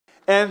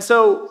And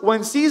so when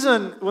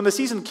the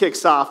season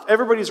kicks off,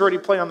 everybody's already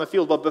playing on the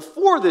field. But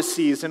before this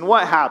season,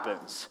 what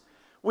happens?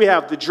 We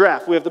have the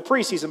draft. We have the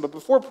preseason. But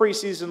before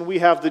preseason, we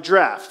have the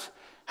draft.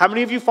 How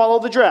many of you follow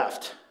the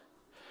draft?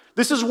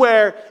 This is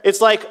where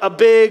it's like a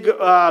big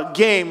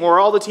game where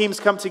all the teams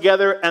come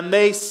together and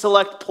they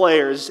select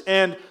players.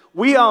 And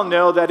we all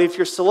know that if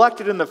you're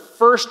selected in the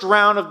first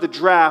round of the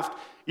draft,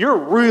 you're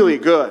really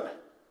good,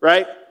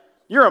 right?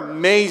 You're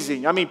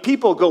amazing. I mean,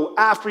 people go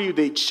after you,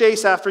 they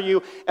chase after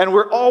you, and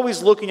we're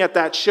always looking at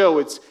that show.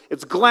 It's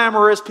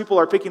glamorous. People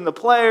are picking the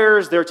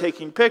players, they're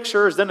taking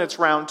pictures. Then it's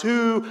round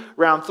 2,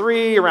 round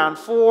 3, round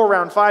 4,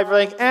 round 5. You're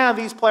like,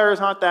 these players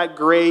aren't that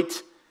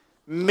great.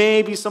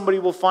 Maybe somebody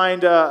will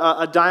find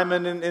a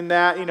diamond in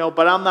that,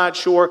 but I'm not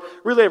sure.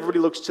 Really, everybody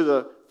looks to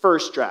the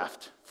first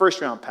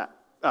round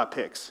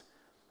picks.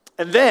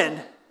 And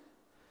then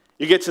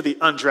you get to the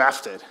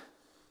undrafted.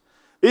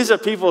 These are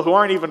people who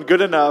aren't even good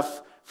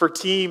enough for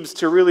teams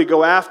to really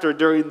go after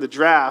during the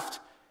draft.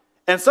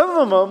 And some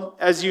of them,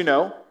 as you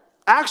know,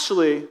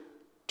 actually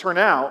turn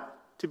out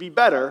to be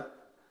better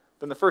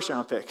than the first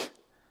round pick.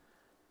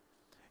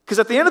 Because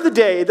at the end of the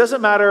day, it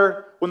doesn't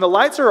matter when the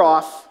lights are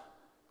off,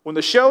 when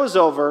the show is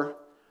over,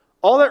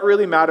 all that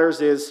really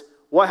matters is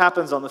what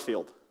happens on the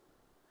field.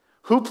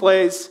 Who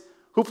plays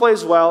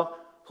well,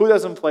 who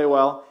doesn't play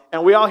well.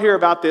 And we all hear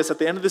about this at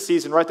the end of the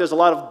season, right? There's a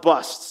lot of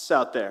busts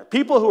out there.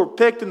 People who were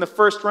picked in the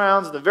first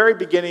rounds, in the very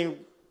beginning,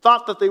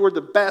 thought that they were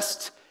the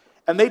best,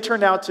 and they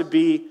turned out to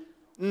be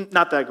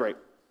not that great.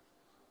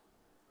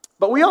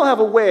 But we all have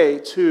a way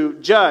to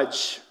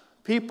judge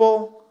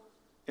people,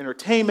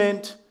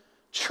 entertainment,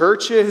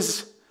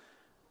 churches,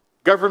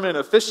 government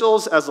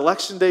officials as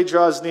election day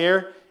draws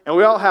near, and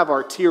we all have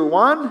our tier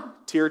 1,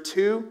 tier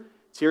 2,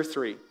 tier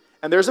 3.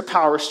 And there's a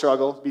power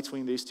struggle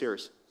between these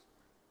tiers.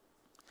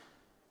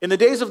 In the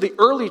days of the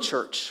early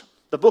church,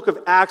 the book of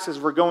Acts, as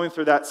we're going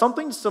through that,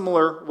 something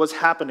similar was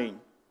happening.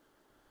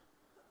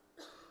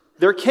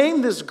 There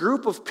came this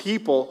group of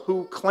people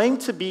who claimed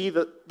to be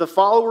the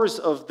followers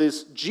of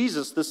this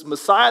Jesus, this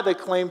Messiah that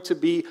claimed to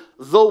be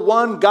the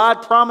one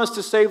God promised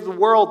to save the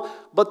world.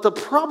 But the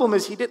problem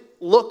is he didn't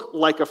look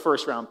like a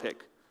first-round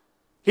pick.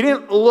 He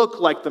didn't look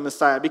like the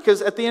Messiah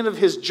because at the end of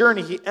his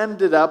journey, he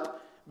ended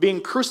up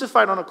being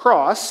crucified on a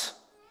cross.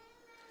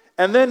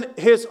 And then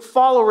his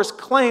followers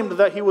claimed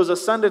that he was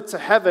ascended to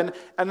heaven,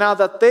 and now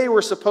that they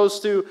were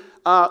supposed to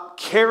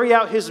carry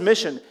out his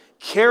mission,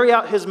 carry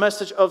out his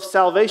message of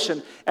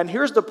salvation. And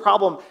here's the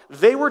problem.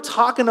 They were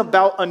talking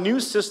about a new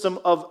system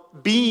of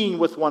being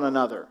with one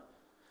another.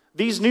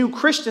 These new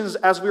Christians,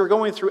 as we were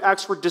going through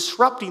Acts, were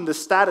disrupting the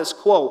status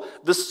quo,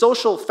 the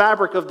social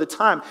fabric of the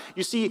time.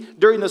 You see,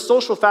 during the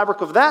social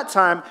fabric of that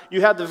time, you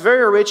had the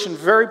very rich and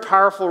very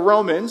powerful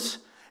Romans,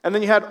 and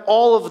then you had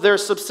all of their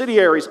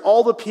subsidiaries,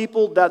 all the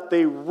people that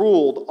they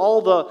ruled,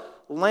 all the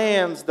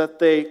lands that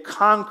they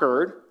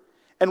conquered.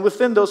 And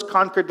within those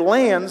conquered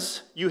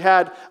lands, you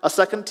had a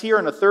second tier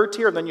and a third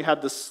tier, and then you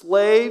had the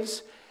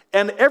slaves.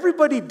 And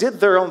everybody did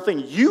their own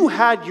thing. You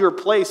had your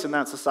place in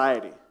that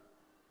society.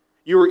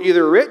 You were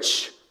either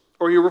rich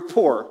or you were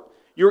poor.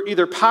 You were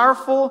either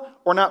powerful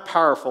or not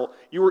powerful.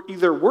 You were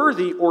either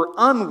worthy or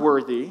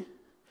unworthy.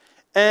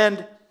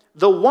 And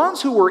the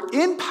ones who were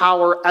in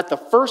power at the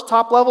first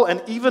top level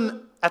and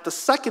even at the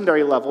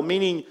secondary level,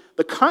 meaning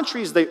the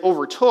countries they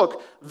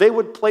overtook, they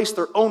would place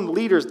their own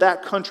leaders,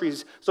 that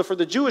countries. So for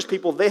the Jewish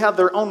people, they have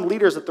their own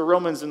leaders that the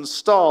Romans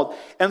installed.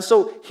 And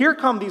so here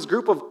come these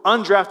group of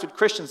undrafted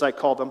Christians, I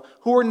call them,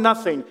 who were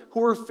nothing,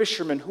 who were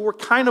fishermen, who were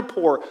kind of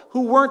poor,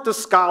 who weren't the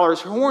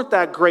scholars, who weren't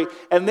that great.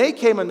 And they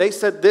came and they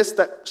said this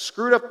that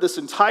screwed up this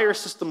entire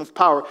system of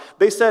power.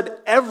 They said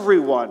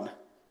everyone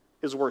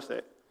is worth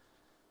it.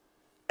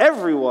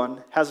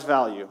 Everyone has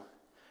value.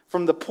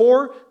 From the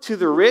poor to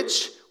the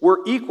rich,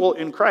 we're equal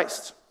in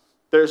Christ.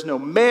 There's no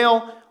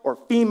male or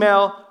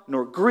female,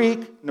 nor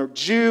Greek, nor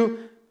Jew,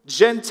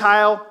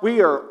 Gentile.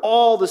 We are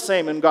all the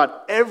same in God.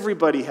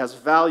 Everybody has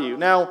value.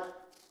 Now,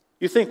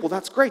 you think, well,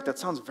 that's great. That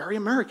sounds very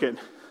American.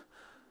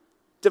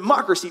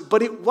 Democracy.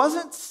 But it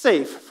wasn't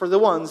safe for the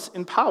ones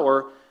in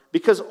power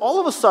because all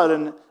of a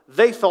sudden,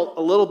 they felt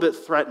a little bit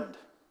threatened.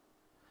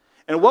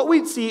 And what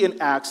we'd see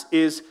in Acts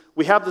is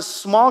we have this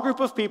small group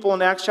of people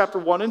in Acts chapter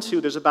 1 and 2.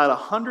 There's about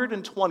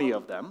 120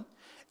 of them.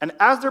 And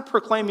as they're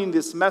proclaiming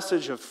this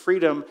message of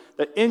freedom,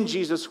 that in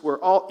Jesus we're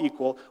all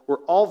equal, we're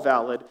all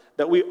valid,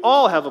 that we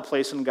all have a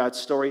place in God's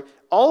story,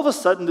 all of a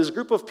sudden this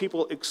group of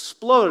people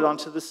exploded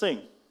onto the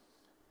scene.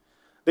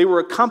 They were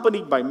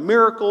accompanied by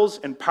miracles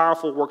and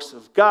powerful works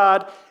of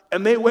God,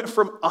 and they went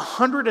from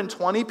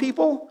 120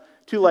 people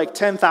to like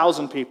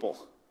 10,000 people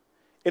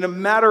in a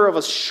matter of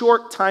a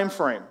short time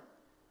frame.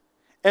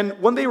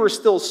 And when they were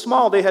still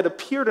small, they had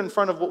appeared in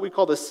front of what we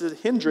call the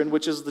Sanhedrin,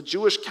 which is the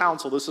Jewish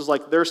council. This is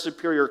like their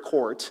superior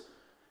court.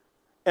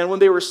 And when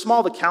they were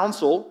small, the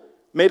council,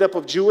 made up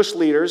of Jewish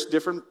leaders,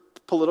 different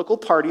political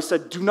parties,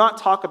 said, do not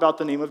talk about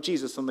the name of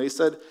Jesus. And they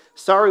said,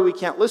 sorry, we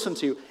can't listen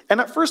to you.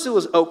 And at first it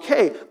was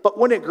okay, but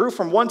when it grew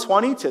from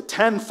 120 to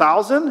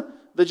 10,000,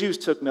 the Jews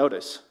took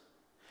notice.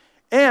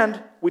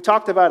 And we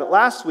talked about it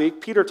last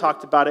week. Peter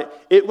talked about it.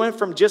 It went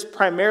from just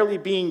primarily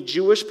being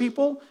Jewish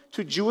people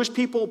to Jewish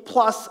people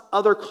plus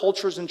other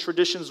cultures and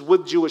traditions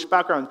with Jewish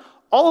background.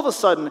 All of a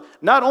sudden,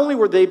 not only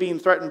were they being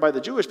threatened by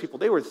the Jewish people,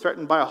 they were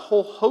threatened by a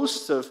whole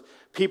host of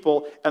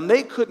people, and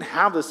they couldn't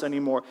have this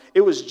anymore.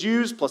 It was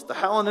Jews plus the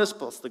Hellenists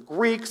plus the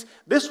Greeks.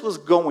 This was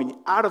going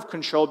out of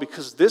control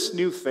because this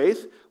new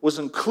faith was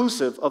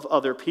inclusive of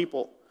other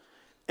people.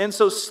 And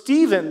so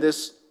Stephen,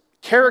 this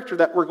character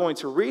that we're going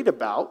to read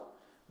about,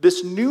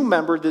 this new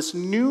member, this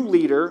new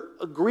leader,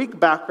 a Greek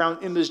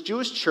background in this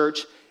Jewish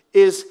church,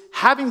 is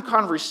having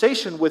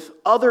conversation with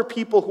other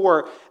people who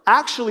are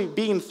actually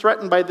being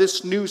threatened by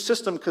this new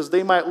system because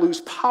they might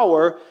lose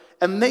power,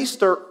 and they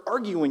start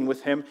arguing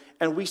with him,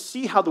 and we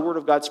see how the word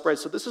of God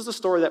spreads. So this is the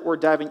story that we're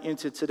diving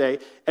into today,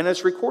 and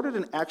it's recorded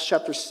in Acts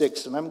chapter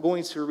 6, and I'm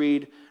going to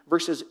read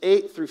verses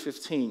 8 through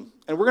 15.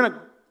 And we're going to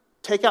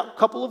take out a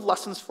couple of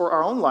lessons for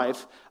our own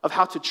life of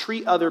how to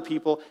treat other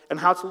people and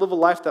how to live a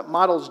life that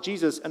models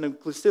Jesus and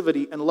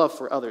inclusivity and love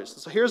for others.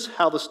 So here's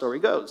how the story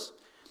goes.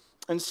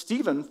 And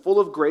Stephen, full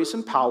of grace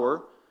and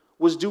power,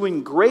 was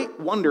doing great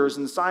wonders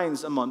and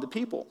signs among the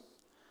people.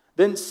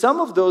 Then some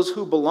of those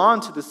who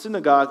belonged to the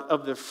synagogue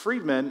of the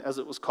freedmen, as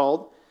it was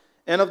called,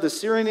 and of the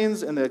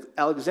Cyrenians and the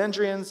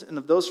Alexandrians and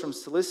of those from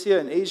Cilicia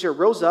and Asia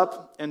rose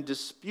up and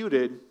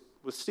disputed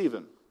with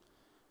Stephen.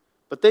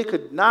 But they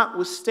could not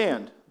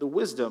withstand the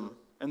wisdom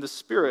and the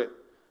spirit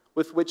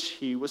with which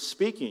he was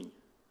speaking.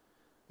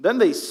 Then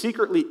they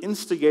secretly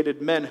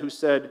instigated men who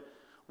said,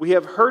 "We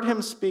have heard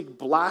him speak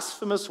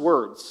blasphemous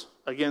words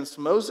against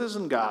Moses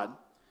and God."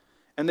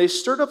 And they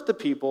stirred up the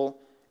people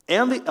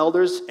and the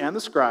elders and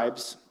the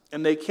scribes,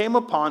 and they came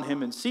upon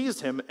him and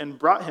seized him and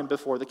brought him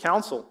before the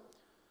council.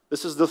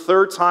 This is the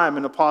third time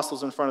an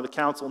apostle's in front of the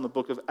council in the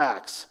book of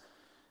Acts.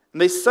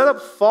 And they set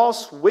up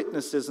false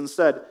witnesses and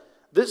said,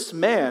 "This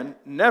man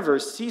never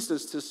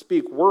ceases to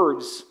speak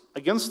words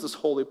against this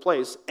holy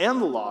place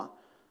and the law,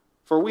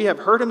 for we have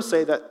heard him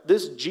say that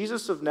this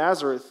Jesus of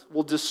Nazareth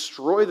will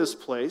destroy this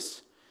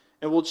place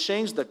and will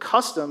change the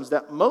customs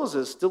that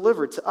Moses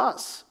delivered to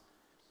us."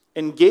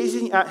 And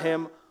gazing at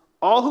him,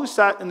 all who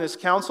sat in this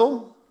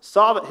council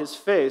saw that his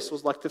face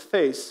was like the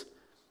face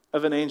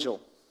of an angel.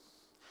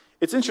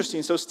 It's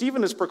interesting. So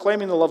Stephen is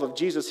proclaiming the love of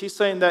Jesus. He's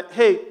saying that,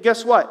 hey,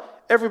 guess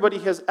what? Everybody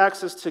has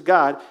access to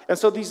God. And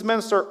so these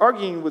men start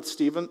arguing with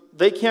Stephen.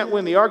 They can't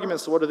win the argument,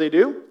 so what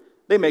do?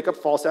 They make up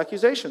false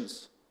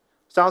accusations.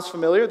 Sounds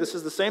familiar? This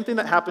is the same thing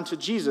that happened to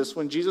Jesus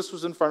when Jesus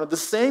was in front of the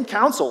same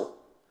council.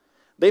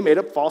 They made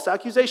up false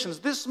accusations.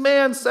 This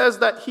man says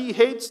that he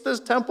hates this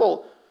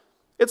temple.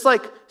 It's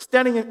like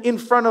standing in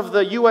front of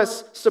the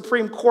U.S.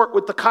 Supreme Court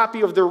with the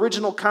copy of the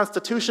original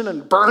Constitution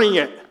and burning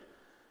it.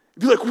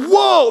 You'd be like,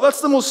 whoa,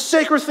 that's the most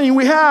sacred thing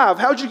we have.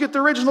 How'd you get the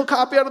original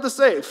copy out of the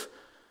safe?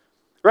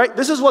 Right?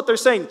 This is what they're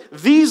saying.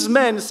 These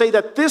men say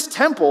that this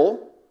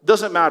temple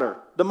doesn't matter.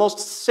 The most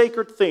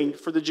sacred thing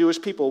for the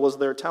Jewish people was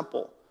their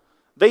temple.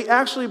 They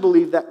actually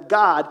believe that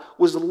God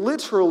was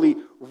literally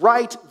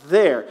right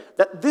there,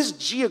 that this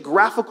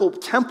geographical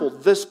temple,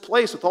 this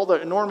place with all the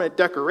enormous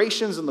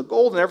decorations and the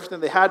gold and everything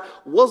they had,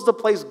 was the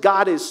place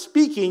God is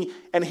speaking.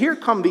 And here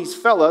come these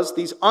fellas,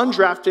 these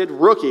undrafted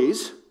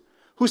rookies,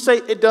 who say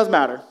it does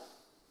matter.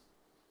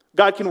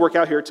 God can work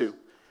out here too.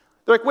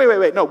 They're like,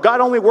 wait, no,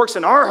 God only works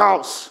in our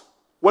house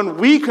when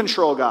we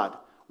control God,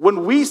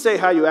 when we say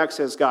how you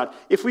access God.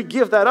 If we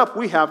give that up,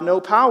 we have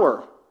no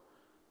power.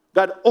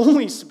 God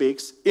only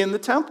speaks in the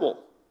temple.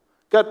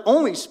 God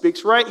only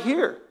speaks right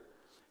here.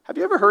 Have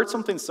you ever heard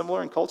something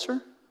similar in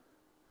culture?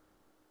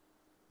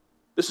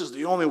 This is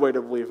the only way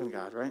to believe in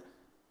God, right?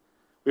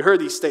 We heard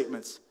these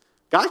statements.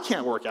 God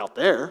can't work out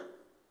there.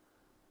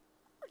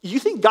 You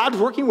think God's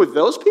working with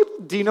those people?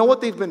 Do you know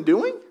what they've been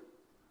doing?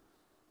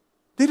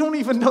 They don't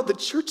even know the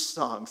church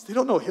songs. They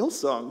don't know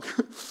Hillsong.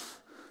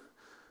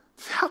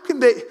 How can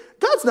they?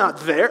 God's not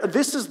there.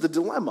 This is the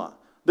dilemma.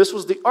 This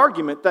was the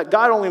argument that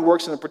God only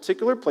works in a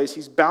particular place.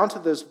 He's bound to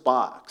this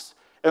box.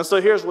 And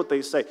so here's what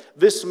they say.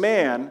 This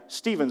man,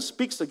 Stephen,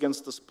 speaks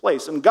against this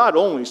place, and God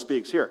only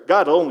speaks here.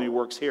 God only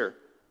works here.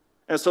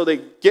 And so they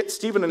get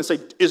Stephen and say,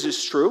 is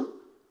this true?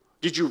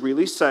 Did you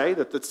really say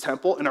that the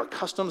temple and our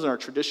customs and our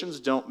traditions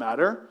don't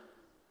matter?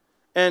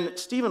 And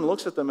Stephen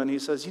looks at them and he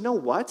says, you know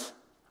what?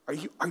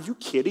 Are you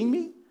kidding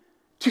me?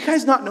 Do you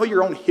guys not know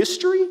your own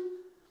history?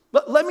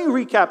 Let me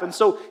recap. And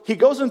so he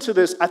goes into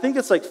this, I think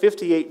it's like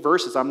 58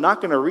 verses. I'm not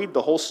going to read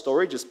the whole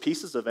story, just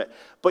pieces of it.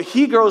 But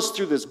he goes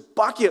through this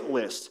bucket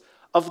list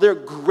of their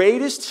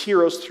greatest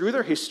heroes through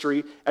their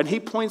history, and he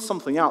points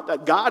something out,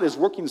 that God is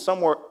working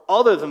somewhere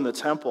other than the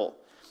temple.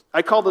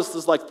 I call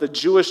this like the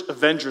Jewish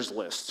Avengers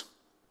list.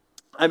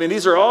 I mean,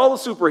 these are all the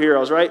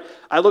superheroes, right?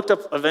 I looked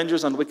up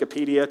Avengers on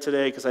Wikipedia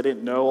today because I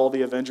didn't know all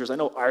the Avengers. I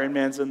know Iron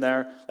Man's in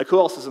there. Like, who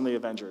else is in the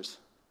Avengers?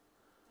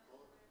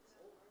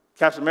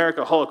 Captain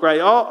America, Hulk, right?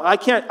 Oh, I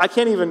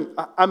can't even,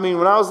 I mean,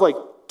 when I was like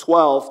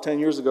 12, 10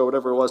 years ago,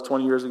 whatever it was,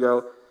 20 years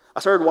ago, I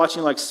started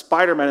watching like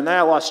Spider-Man, and then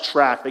I lost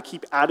track. They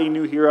keep adding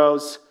new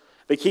heroes.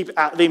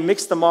 They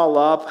mix them all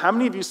up. How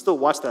many of you still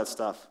watch that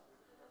stuff?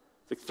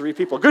 Like 3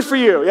 people. Good for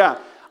you, yeah.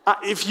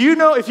 If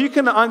you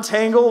can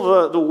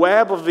untangle the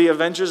web of the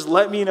Avengers,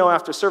 let me know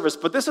after service.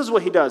 But this is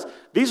what he does.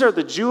 These are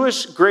the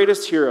Jewish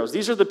greatest heroes.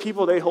 These are the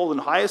people they hold in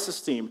highest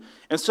esteem.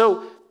 And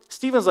so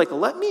Stephen's like,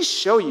 let me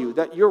show you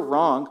that you're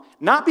wrong,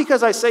 not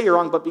because I say you're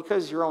wrong, but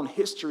because your own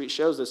history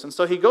shows this. And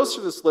so he goes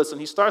through this list, and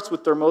he starts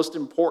with their most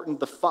important,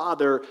 the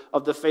father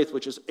of the faith,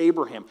 which is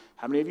Abraham.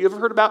 How many of you have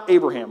heard about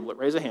Abraham?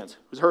 Raise a hand.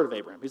 Who's heard of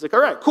Abraham? He's like,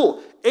 all right,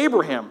 cool.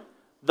 Abraham,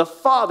 the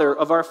father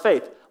of our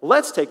faith.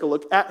 Let's take a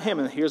look at him,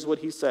 and here's what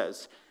he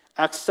says.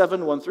 Acts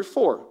 7, 1 through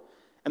 4.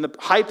 And the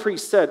high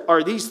priest said,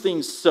 are these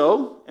things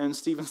so? And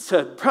Stephen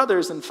said,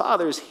 brothers and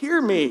fathers,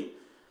 hear me.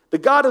 The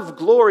God of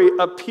glory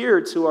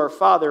appeared to our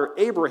father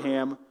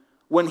Abraham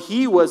when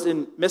he was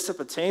in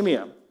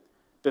Mesopotamia,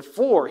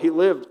 before he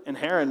lived in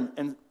Haran,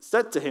 and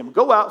said to him,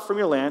 go out from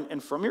your land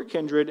and from your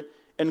kindred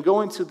and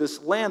go into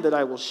this land that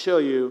I will show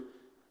you.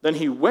 Then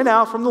he went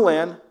out from the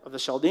land of the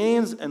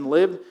Chaldeans and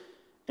lived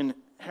in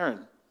Haran.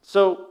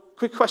 So,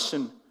 quick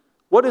question.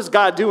 What is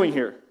God doing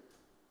here?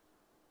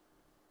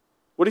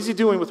 What is he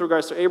doing with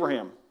regards to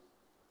Abraham?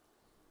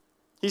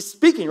 He's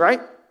speaking,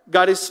 right?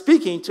 God is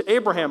speaking to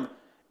Abraham.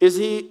 Is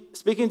he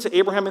speaking to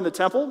Abraham in the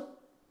temple?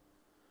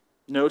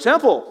 No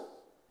temple.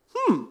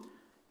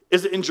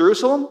 Is it in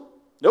Jerusalem?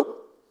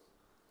 Nope.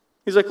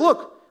 He's like,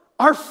 look,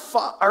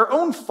 our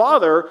own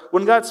father,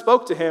 when God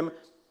spoke to him,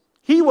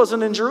 he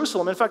wasn't in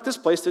Jerusalem. In fact, this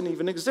place didn't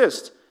even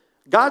exist.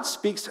 God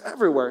speaks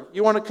everywhere.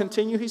 You want to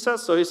continue, he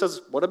says? So he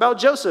says, what about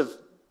Joseph?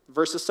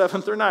 Verses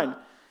 7 through 9.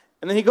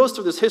 And then he goes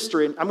through this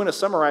history, and I'm going to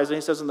summarize it.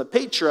 He says, and the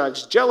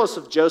patriarchs, jealous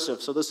of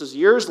Joseph, so this is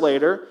years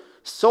later,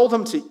 sold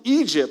him to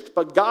Egypt,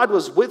 but God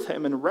was with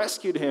him and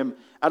rescued him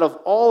out of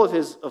all of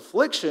his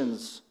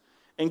afflictions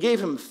and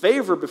gave him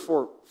favor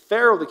before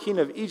Pharaoh, the king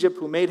of Egypt,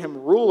 who made him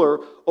ruler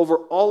over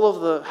all of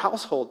the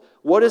household.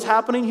 What is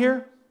happening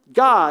here?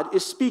 God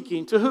is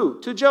speaking to who?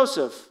 To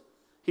Joseph.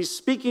 He's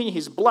speaking,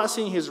 he's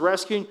blessing, he's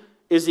rescuing.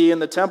 Is he in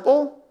the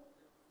temple?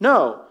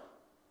 No.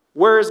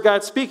 Where is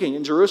God speaking?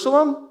 In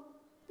Jerusalem?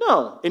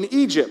 No, in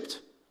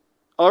Egypt.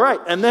 All right,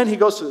 and then he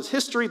goes through this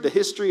history, the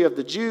history of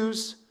the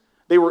Jews.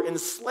 They were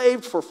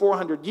enslaved for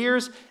 400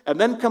 years, and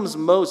then comes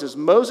Moses.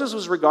 Moses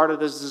was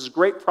regarded as this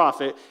great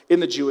prophet in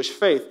the Jewish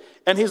faith.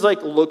 And he's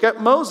like, look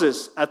at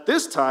Moses. At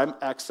this time,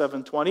 Acts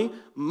 7:20,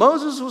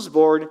 Moses was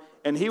born,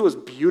 and he was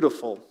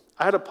beautiful.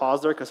 I had to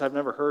pause there because I've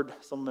never heard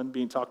someone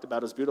being talked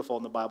about as beautiful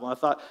in the Bible. And I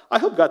thought, I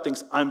hope God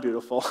thinks I'm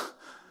beautiful.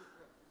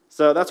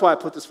 So that's why I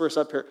put this verse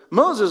up here.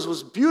 Moses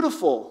was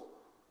beautiful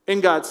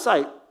in God's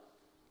sight.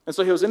 And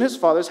so he was in his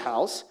father's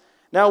house.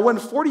 Now, when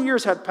 40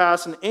 years had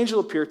passed, an angel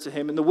appeared to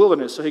him in the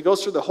wilderness. So he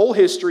goes through the whole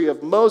history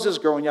of Moses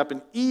growing up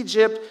in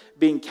Egypt,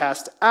 being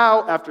cast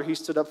out after he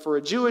stood up for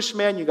a Jewish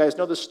man. You guys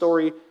know the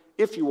story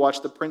if you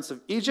watch The Prince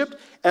of Egypt.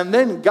 And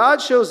then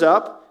God shows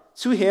up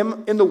to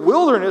him in the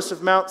wilderness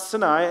of Mount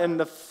Sinai in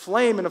the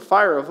flame and the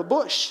fire of a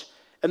bush.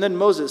 And then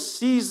Moses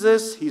sees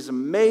this. He's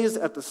amazed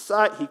at the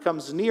sight. He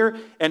comes near.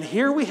 And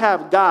here we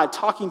have God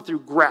talking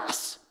through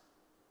grass.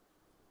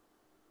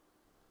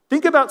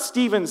 Think about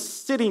Stephen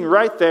sitting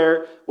right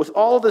there with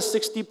all the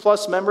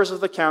 60-plus members of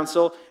the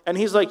council, and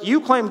he's like,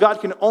 you claim God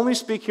can only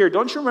speak here.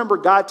 Don't you remember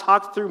God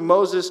talked through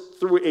Moses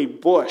through a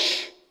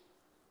bush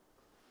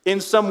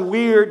in some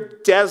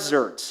weird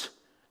desert?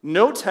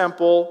 No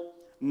temple,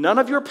 none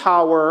of your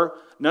power,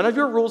 none of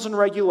your rules and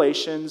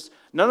regulations,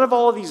 none of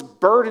all of these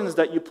burdens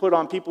that you put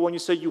on people when you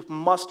say you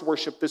must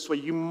worship this way,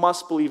 you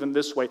must believe in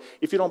this way.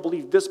 If you don't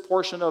believe this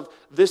portion of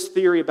this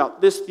theory,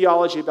 about this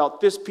theology, about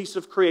this piece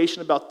of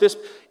creation, about this,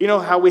 you know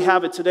how we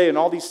have it today and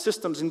all these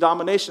systems and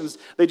dominations,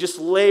 they just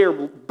layer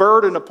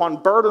burden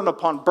upon burden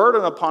upon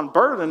burden upon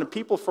burden. And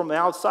people from the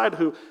outside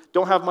who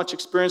don't have much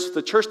experience with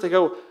the church, they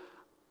go,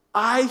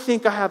 I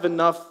think I have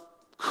enough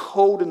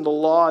code in the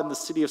law in the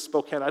city of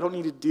Spokane. I don't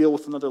need to deal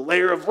with another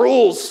layer of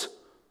rules.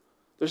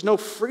 There's no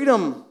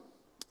freedom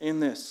in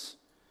this.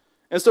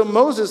 And so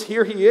Moses,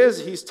 here he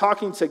is, he's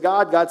talking to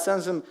God. God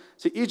sends him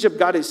to Egypt.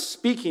 God is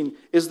speaking.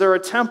 Is there a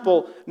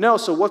temple? No.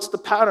 So what's the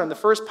pattern? The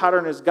first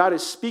pattern is God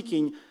is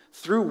speaking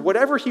through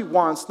whatever he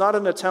wants, not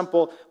in a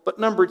temple. But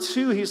number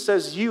two, he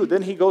says you.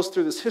 Then he goes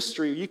through this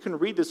history. You can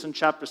read this in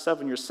chapter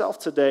 7 yourself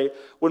today.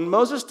 When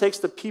Moses takes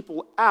the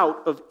people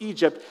out of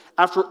Egypt,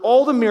 after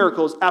all the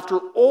miracles, after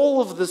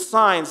all of the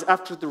signs,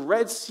 after the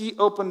Red Sea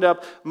opened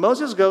up,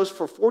 Moses goes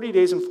for 40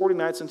 days and 40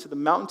 nights into the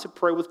mountain to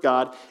pray with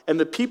God. And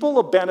the people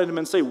abandon him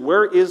and say,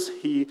 where is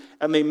he?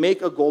 And they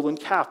make a golden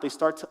calf. They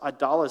start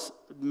to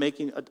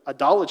making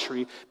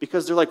idolatry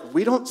because they're like,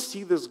 we don't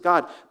see this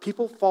God.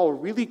 People fall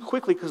really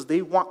quickly because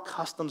they want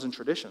customs and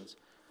traditions.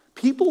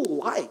 People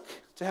like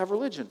to have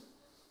religion.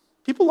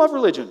 People love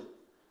religion.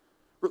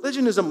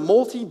 Religion is a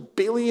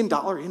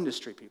multi-billion-dollar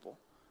industry, people.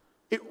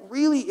 It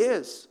really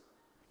is.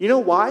 You know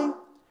why?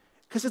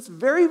 Because it's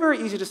very, very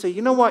easy to say,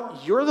 you know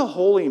what, you're the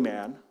holy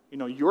man,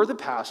 you're the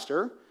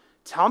pastor,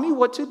 tell me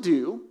what to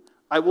do,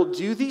 I will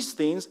do these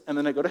things, and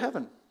then I go to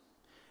heaven.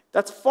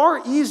 That's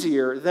far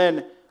easier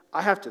than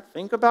I have to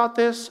think about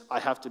this. I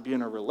have to be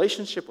in a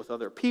relationship with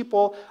other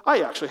people.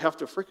 I actually have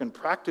to freaking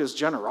practice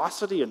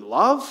generosity and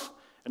love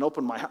and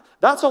open my heart.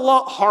 That's a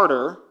lot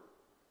harder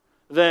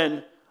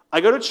then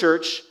I go to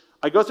church,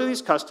 I go through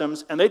these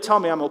customs, and they tell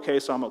me I'm okay,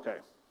 so I'm okay.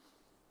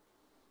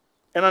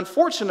 And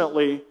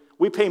unfortunately,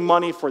 we pay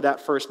money for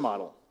that first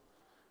model.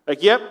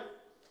 Like, yep,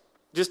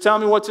 just tell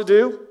me what to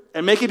do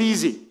and make it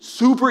easy,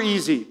 super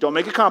easy. Don't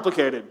make it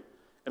complicated,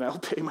 and I'll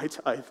pay my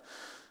tithe.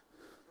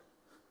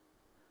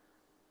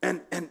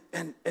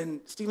 And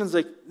Stephen's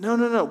like,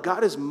 no,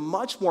 God is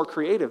much more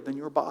creative than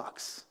your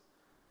box.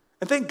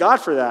 And thank God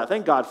for that.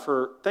 Thank God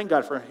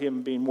for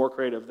him being more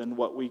creative than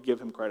what we give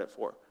him credit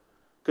for.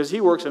 Because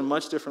he works in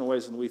much different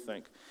ways than we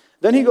think.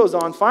 Then he goes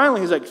on,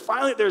 finally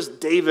there's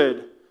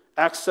David,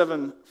 Acts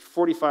 7,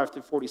 45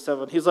 through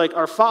 47. He's like,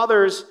 our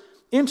fathers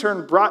in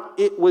turn brought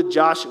it with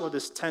Joshua,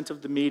 this tent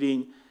of the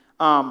meeting.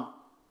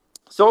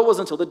 So it was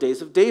until the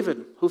days of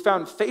David, who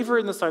found favor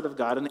in the sight of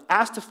God and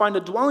asked to find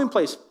a dwelling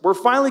place. We're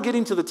finally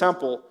getting to the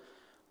temple,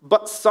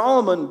 but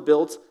Solomon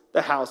built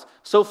the house.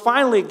 So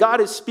finally,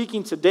 God is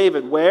speaking to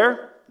David.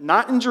 Where?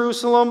 Not in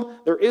Jerusalem.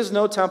 There is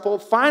no temple.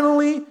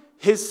 Finally,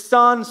 his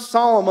son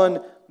Solomon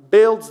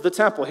builds the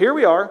temple. Here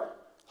we are,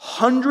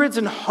 hundreds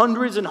and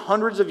hundreds and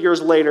hundreds of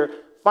years later.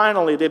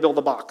 Finally, they build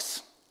a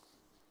box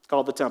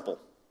called the temple.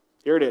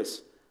 Here it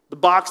is. The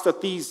box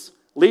that these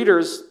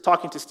leaders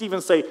talking to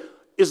Stephen say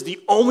is the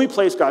only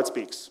place God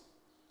speaks,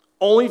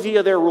 only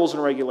via their rules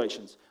and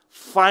regulations.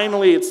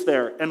 Finally, it's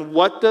there. And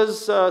what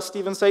does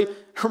Stephen say?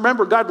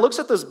 Remember, God looks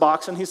at this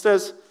box and he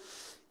says,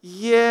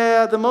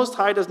 yeah, the Most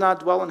High does not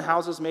dwell in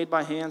houses made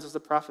by hands, as the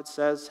prophet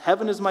says.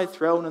 Heaven is my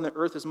throne and the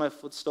earth is my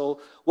footstool.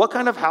 What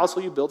kind of house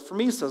will you build for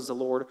me, says the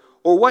Lord?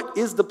 Or what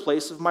is the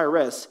place of my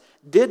rest?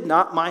 Did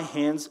not my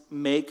hands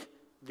make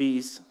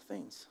these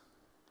things?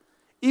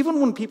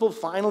 Even when people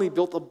finally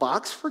built a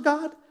box for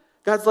God,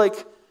 God's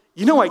like,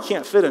 you know I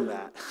can't fit in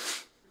that.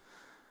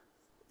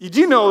 You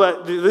do know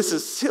that this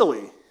is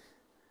silly.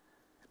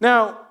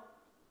 Now,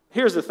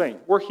 here's the thing.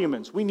 We're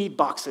humans. We need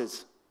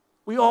boxes.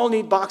 We all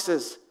need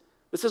boxes.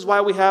 This is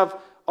why we have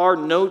our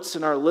notes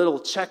and our little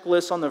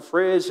checklists on the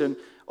fridge. And,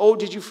 oh,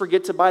 did you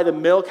forget to buy the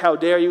milk? How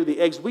dare you? The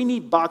eggs. We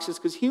need boxes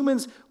because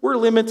humans, we're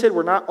limited.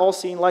 We're not all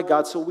seeing like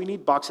God, so we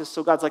need boxes.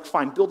 So God's like,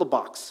 fine, build a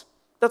box.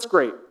 That's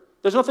great.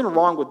 There's nothing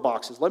wrong with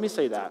boxes. Let me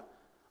say that.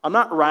 I'm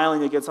not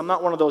railing against, I'm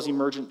not one of those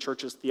emergent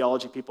churches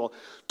theology people.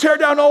 Tear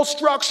down all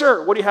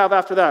structure. What do you have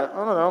after that? I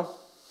don't know.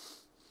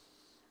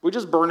 We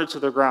just burn it to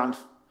the ground.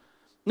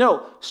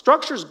 No,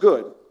 structure's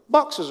good.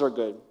 Boxes are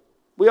good.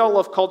 We all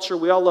love culture.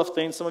 We all love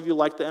things. Some of you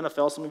like the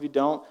NFL. Some of you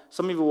don't.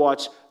 Some of you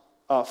watch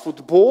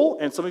football,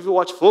 and some of you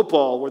watch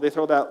football where they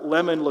throw that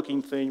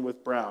lemon-looking thing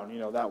with brown. You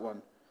know, that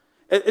one.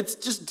 It's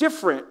just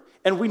different.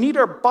 And we need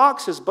our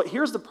boxes, but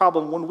here's the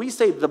problem. When we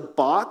say the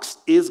box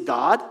is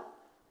God,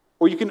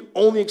 or you can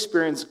only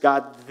experience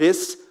God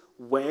this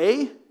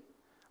way,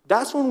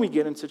 that's when we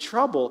get into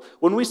trouble.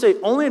 When we say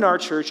only in our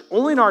church,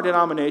 only in our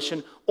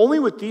denomination, only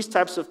with these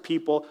types of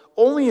people,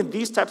 only in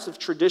these types of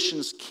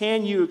traditions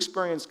can you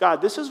experience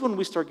God, this is when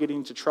we start getting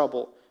into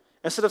trouble.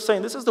 Instead of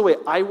saying, this is the way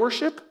I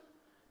worship,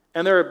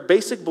 and there are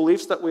basic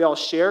beliefs that we all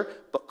share,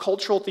 but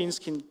cultural things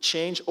can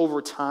change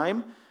over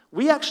time,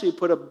 we actually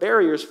put up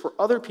barriers for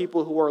other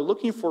people who are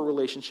looking for a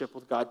relationship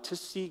with God to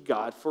see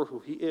God for who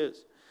he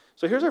is.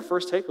 So here's our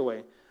first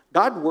takeaway.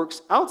 God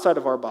works outside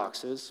of our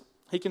boxes.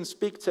 He can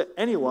speak to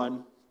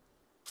anyone,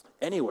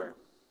 anywhere.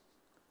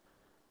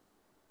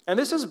 And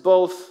this is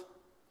both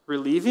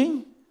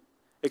relieving,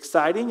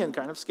 exciting, and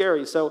kind of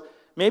scary. So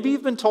maybe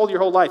you've been told your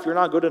whole life you're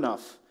not good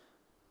enough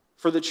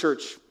for the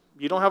church.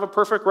 You don't have a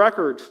perfect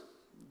record.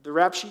 The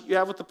rap sheet you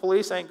have with the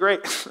police ain't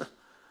great.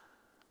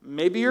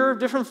 Maybe you're of a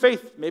different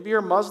faith. Maybe you're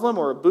a Muslim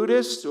or a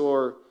Buddhist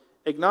or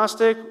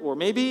agnostic, or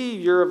maybe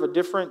you're of a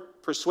different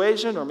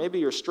persuasion, or maybe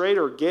you're straight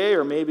or gay,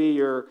 or maybe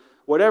you're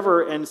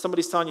whatever, and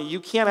somebody's telling you,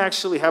 you can't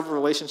actually have a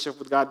relationship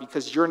with God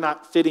because you're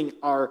not fitting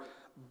our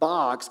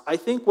box. I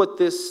think what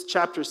this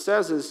chapter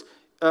says is,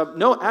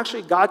 no,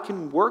 actually, God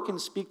can work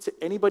and speak to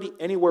anybody,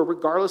 anywhere,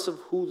 regardless of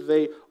who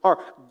they are.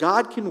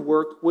 God can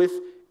work with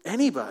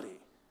anybody.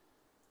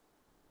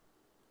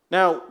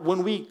 Now,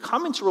 when we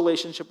come into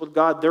relationship with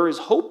God, there is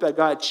hope that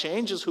God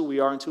changes who we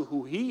are into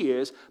who he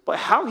is, but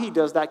how he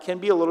does that can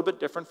be a little bit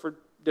different for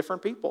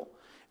different people.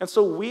 And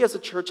so we as a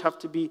church have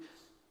to be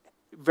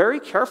very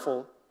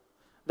careful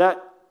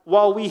that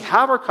while we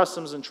have our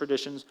customs and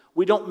traditions,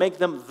 we don't make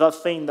them the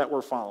thing that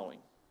we're following.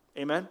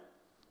 Amen?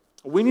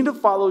 We need to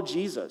follow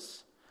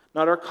Jesus,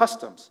 not our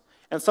customs.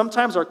 And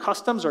sometimes our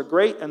customs are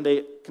great and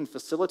they can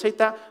facilitate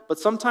that, but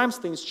sometimes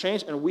things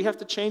change and we have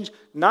to change,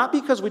 not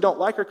because we don't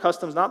like our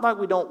customs, not like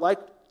we don't like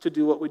to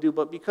do what we do,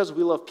 but because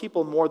we love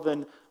people more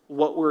than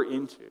what we're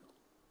into.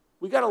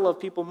 We got to love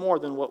people more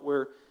than what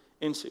we're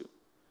into.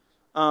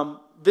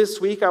 This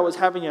week I was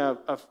having a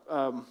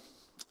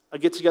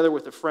get-together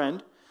with a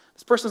friend.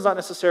 This person's not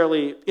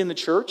necessarily in the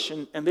church,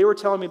 and they were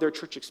telling me their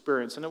church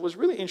experience, and it was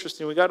really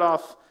interesting. We got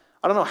off,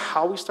 I don't know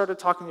how we started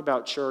talking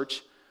about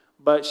church,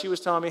 but she was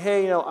telling me,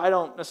 hey, I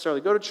don't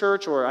necessarily go to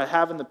church, or I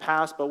have in the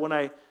past, but when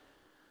I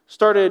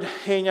started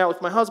hanging out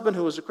with my husband,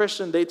 who was a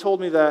Christian, they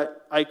told me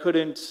that I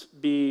couldn't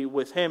be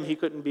with him, he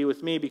couldn't be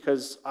with me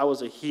because I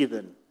was a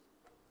heathen.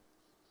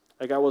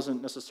 Like I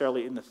wasn't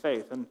necessarily in the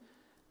faith. And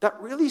that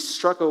really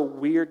struck a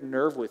weird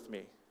nerve with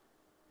me.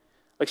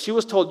 Like, she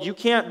was told, you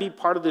can't be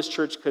part of this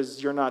church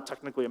because you're not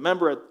technically a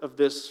member of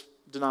this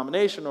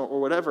denomination or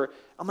whatever.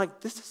 I'm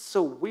like, this is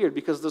so weird,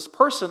 because this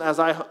person, as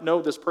I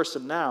know this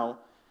person now,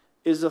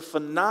 is a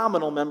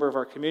phenomenal member of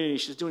our community.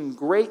 She's doing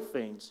great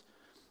things.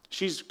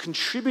 She's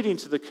contributing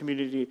to the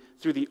community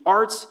through the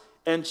arts,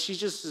 and she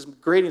just is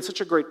creating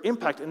such a great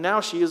impact. And now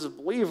she is a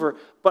believer.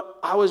 But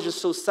I was just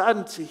so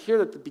saddened to hear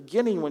that at the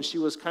beginning, when she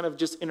was kind of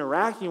just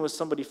interacting with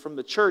somebody from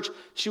the church,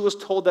 she was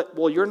told that,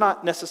 well, you're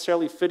not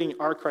necessarily fitting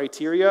our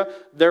criteria,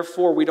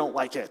 therefore we don't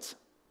like it.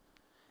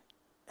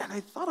 And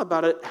I thought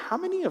about it, how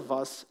many of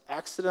us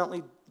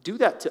accidentally do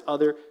that to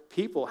other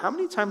people? How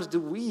many times do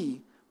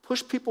we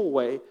push people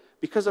away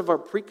because of our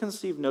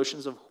preconceived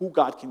notions of who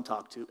God can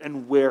talk to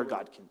and where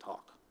God can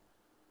talk?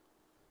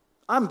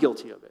 I'm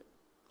guilty of it.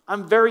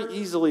 I'm very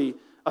easily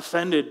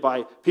offended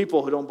by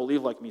people who don't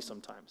believe like me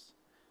sometimes.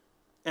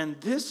 And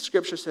this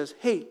scripture says,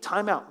 hey,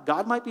 time out.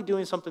 God might be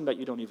doing something that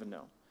you don't even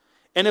know.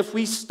 And if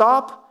we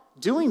stop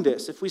doing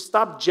this, if we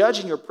stop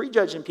judging or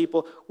prejudging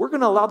people, we're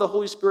going to allow the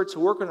Holy Spirit to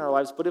work in our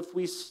lives. But if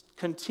we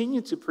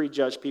continue to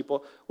prejudge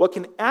people, what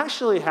can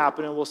actually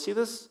happen, and we'll see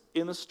this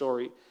in the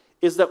story,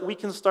 is that we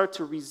can start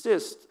to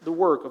resist the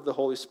work of the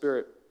Holy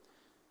Spirit.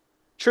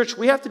 Church,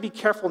 we have to be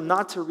careful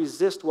not to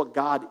resist what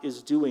God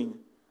is doing.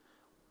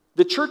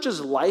 The church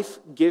is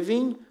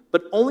life-giving,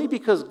 but only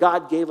because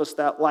God gave us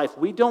that life.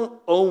 We don't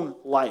own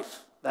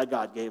life that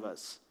God gave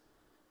us.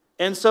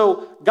 And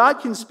so God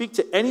can speak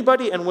to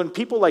anybody, and when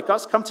people like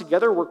us come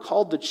together, we're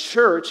called the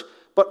church.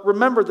 But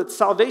remember that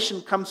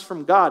salvation comes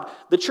from God.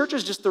 The church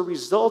is just the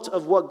result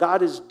of what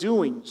God is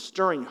doing,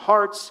 stirring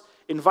hearts,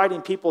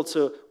 inviting people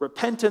to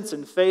repentance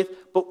and faith,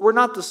 but we're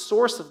not the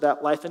source of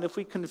that life. And if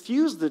we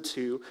confuse the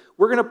two,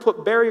 we're going to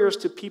put barriers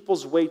to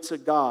people's way to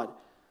God.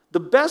 The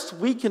best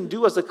we can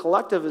do as a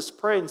collective is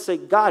pray and say,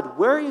 God,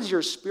 where is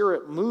your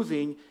Spirit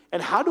moving,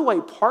 and how do I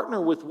partner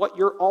with what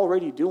you're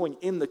already doing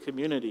in the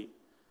community?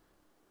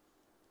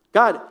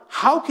 God,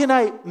 how can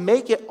I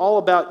make it all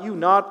about you,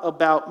 not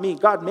about me?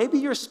 God, maybe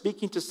you're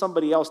speaking to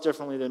somebody else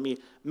differently than me.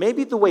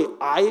 Maybe the way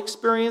I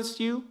experienced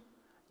you,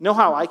 know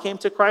how I came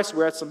to Christ?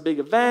 We're at some big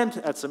event,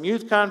 at some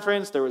youth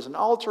conference. There was an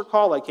altar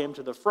call. I came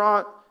to the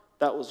front.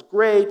 That was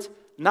great.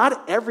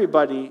 Not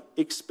everybody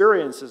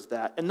experiences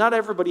that, and not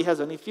everybody has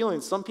any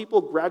feelings. Some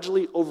people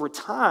gradually, over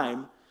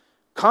time,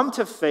 come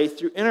to faith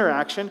through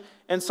interaction,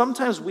 and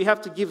sometimes we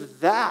have to give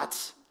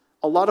that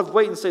a lot of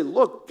weight and say,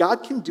 look,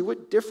 God can do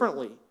it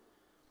differently.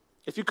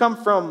 If you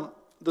come from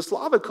the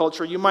Slavic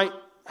culture, you might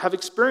have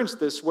experienced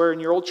this, where in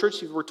your old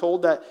church you were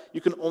told that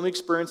you can only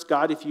experience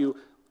God if you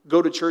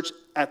go to church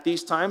at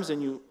these times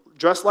and you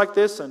dress like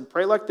this and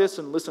pray like this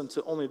and listen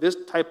to only this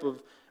type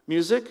of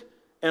music.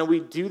 And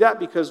we do that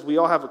because we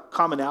all have a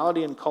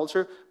commonality in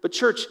culture. But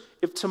church,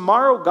 if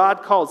tomorrow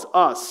God calls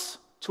us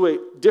to a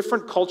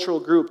different cultural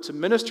group to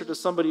minister to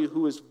somebody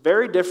who is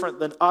very different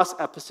than us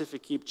at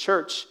Pacific Keep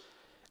Church,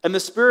 and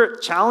the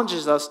Spirit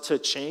challenges us to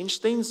change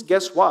things,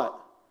 guess what?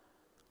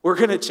 We're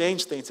going to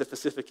change things at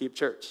Pacific Keep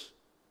Church.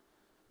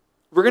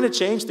 We're going to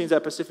change things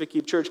at Pacific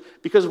Keep Church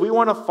because we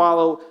want to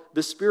follow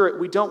the Spirit.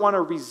 We don't want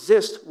to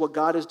resist what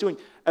God is doing.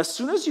 As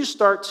soon as you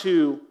start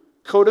to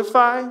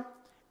codify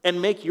and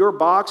make your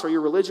box or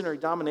your religion or your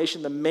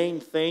denomination the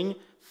main thing,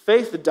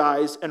 faith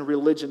dies and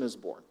religion is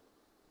born.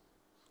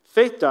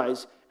 Faith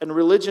dies and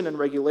religion and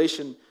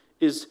regulation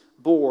is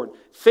born.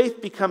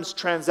 Faith becomes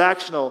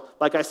transactional,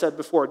 like I said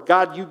before.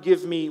 God, you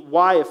give me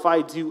Y if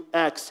I do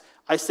X.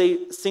 I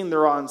sing the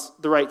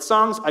right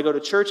songs, I go to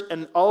church,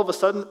 and all of a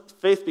sudden,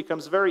 faith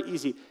becomes very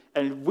easy.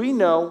 And we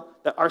know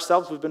that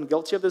ourselves, we've been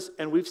guilty of this,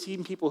 and we've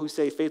seen people who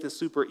say faith is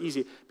super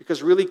easy,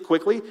 because really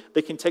quickly,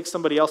 they can take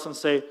somebody else and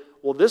say,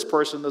 well, this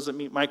person doesn't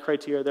meet my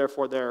criteria,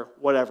 therefore they're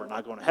whatever,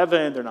 not going to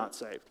heaven, they're not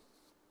saved.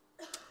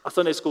 A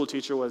Sunday school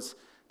teacher was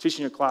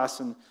teaching a class,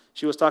 and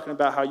she was talking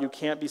about how you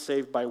can't be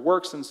saved by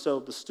works, and so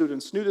the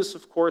students knew this,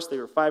 of course, they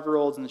were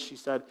 5-year-olds, and she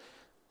said,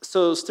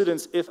 so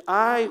students, if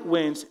I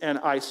went and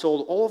I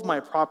sold all of my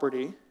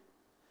property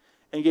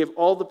and gave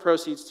all the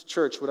proceeds to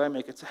church, would I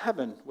make it to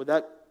heaven? Would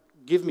that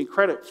give me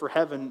credit for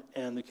heaven?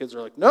 And the kids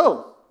are like,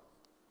 no,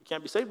 you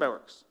can't be saved by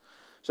works.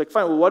 She's like,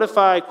 fine, well, what if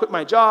I quit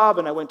my job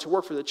and I went to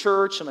work for the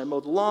church and I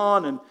mowed the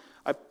lawn and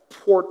I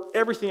poured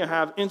everything I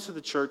have into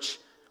the church?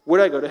 Would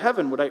I go to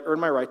heaven? Would I earn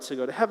my right to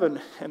go to heaven?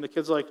 And the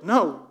kid's like,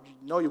 no,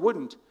 you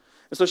wouldn't.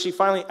 And so she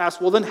finally asked,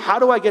 well, then how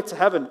do I get to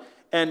heaven?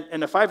 And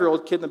a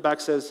 5-year-old kid in the back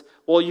says,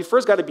 well, you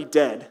first got to be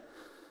dead.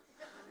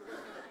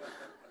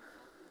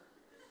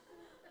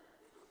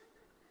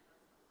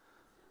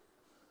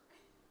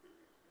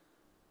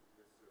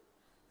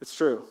 It's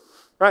true.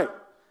 Right.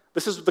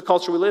 This is the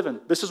culture we live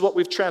in. This is what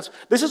we've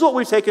This is what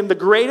we've taken, the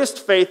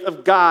greatest faith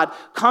of God,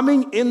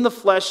 coming in the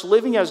flesh,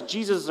 living as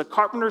Jesus, a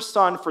carpenter's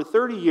son for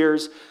 30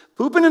 years,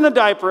 pooping in a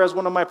diaper, as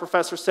one of my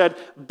professors said,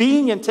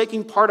 being and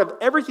taking part of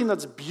everything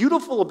that's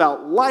beautiful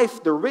about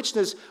life, the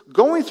richness,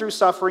 going through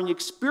suffering,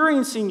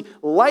 experiencing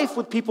life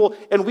with people,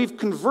 and we've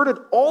converted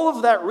all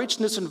of that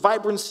richness and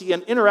vibrancy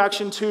and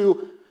interaction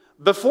to,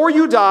 before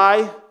you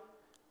die,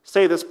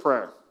 say this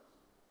prayer.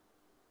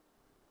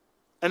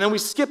 And then we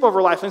skip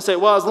over life and say,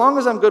 well, as long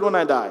as I'm good when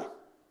I die.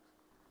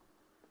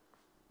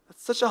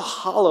 That's such a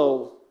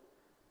hollow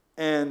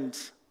and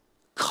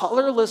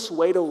colorless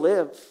way to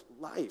live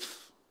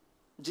life.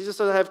 Jesus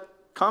said, I have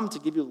come to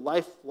give you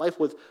life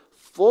with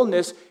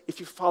fullness if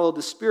you follow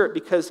the Spirit,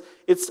 because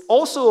it's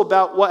also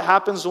about what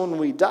happens when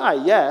we die,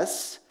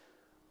 yes,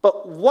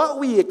 but what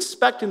we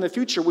expect in the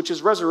future, which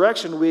is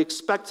resurrection. We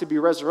expect to be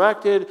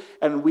resurrected,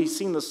 and we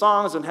sing the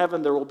songs in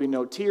heaven, there will be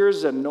no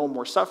tears and no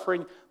more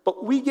suffering,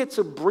 but we get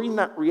to bring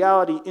that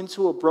reality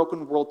into a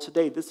broken world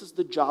today. This is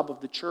the job of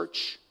the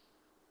church.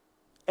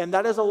 And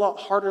that is a lot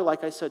harder,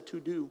 like I said, to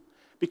do,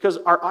 because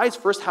our eyes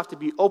first have to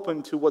be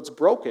open to what's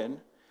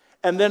broken,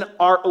 and then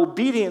our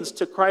obedience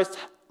to Christ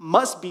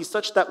must be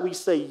such that we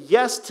say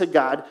yes to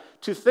God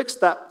to fix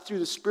that through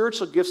the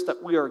spiritual gifts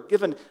that we are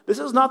given. This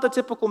is not the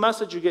typical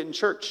message you get in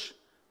church,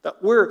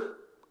 that we're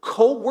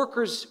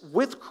co-workers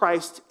with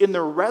Christ in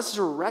the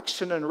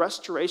resurrection and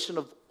restoration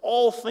of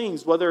all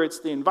things, whether it's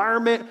the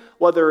environment,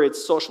 whether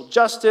it's social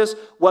justice,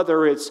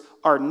 whether it's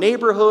our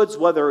neighborhoods,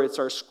 whether it's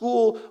our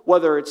school,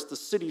 whether it's the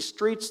city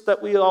streets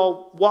that we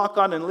all walk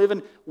on and live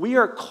in. We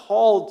are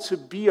called to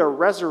be a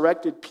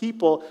resurrected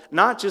people,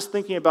 not just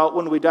thinking about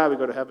when we die, we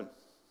go to heaven.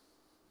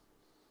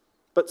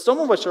 But so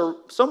much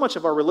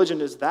of our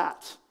religion is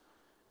that.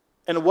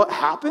 And what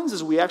happens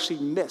is we actually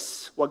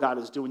miss what God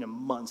is doing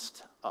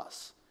amongst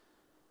us.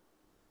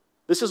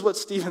 This is what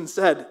Stephen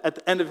said at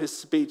the end of his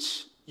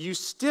speech. You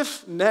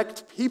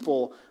stiff-necked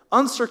people,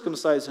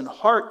 uncircumcised in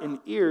heart and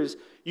ears,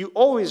 you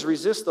always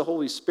resist the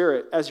Holy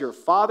Spirit. As your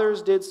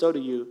fathers did, so do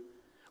you.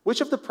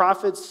 Which of the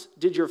prophets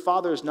did your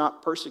fathers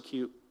not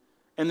persecute?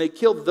 And they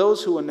killed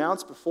those who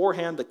announced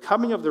beforehand the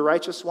coming of the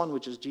righteous one,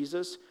 which is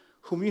Jesus,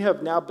 whom you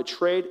have now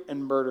betrayed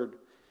and murdered.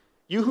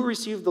 You who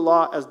received the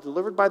law as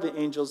delivered by the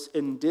angels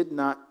and did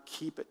not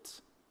keep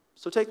it.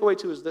 So takeaway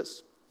 2 is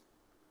this.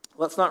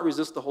 Let's not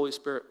resist the Holy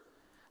Spirit.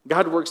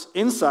 God works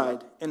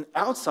inside and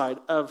outside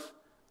of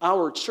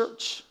our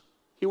church.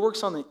 He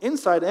works on the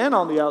inside and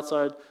on the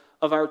outside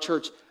of our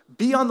church.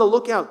 Be on the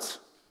lookout.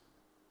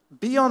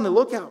 Be on the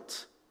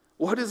lookout.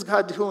 What is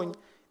God doing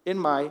in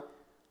my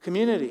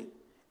community?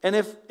 And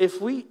if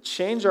we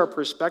change our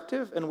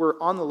perspective and we're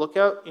on the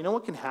lookout, you know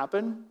what can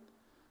happen?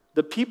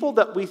 The people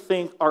that we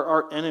think are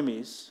our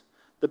enemies,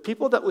 the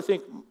people that we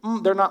think,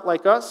 they're not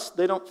like us,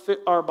 they don't fit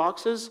our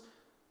boxes,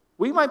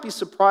 we might be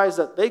surprised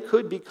that they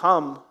could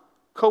become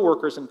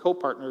co-workers and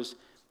co-partners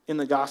in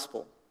the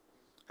gospel.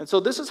 And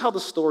so this is how the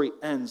story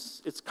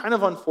ends. It's kind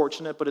of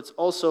unfortunate, but it's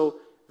also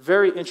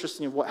very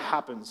interesting of what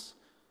happens.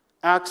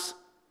 Acts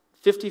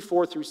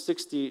 54 through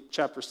 60,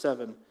 chapter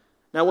 7.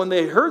 Now when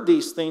they heard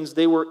these things,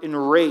 they were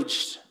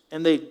enraged,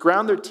 and they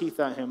ground their teeth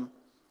at him.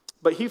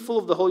 But he, full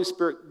of the Holy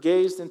Spirit,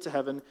 gazed into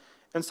heaven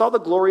and saw the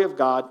glory of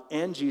God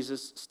and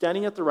Jesus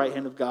standing at the right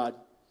hand of God.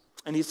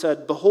 And he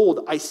said,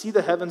 Behold, I see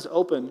the heavens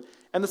open,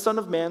 and the Son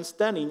of Man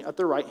standing at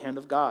the right hand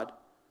of God.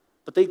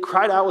 But they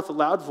cried out with a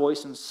loud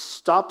voice and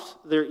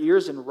stopped their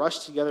ears and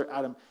rushed together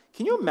at him.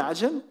 Can you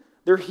imagine?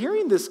 They're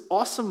hearing this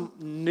awesome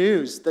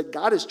news that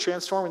God is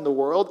transforming the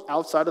world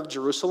outside of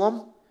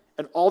Jerusalem,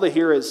 and all they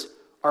hear is,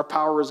 our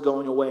power is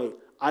going away.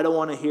 I don't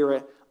want to hear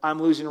it. I'm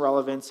losing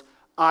relevance.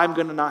 I'm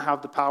going to not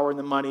have the power and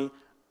the money.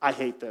 I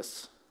hate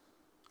this.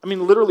 I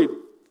mean, literally,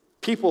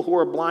 people who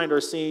are blind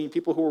are seeing,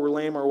 people who are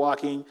lame are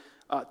walking.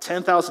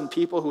 10,000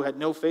 people who had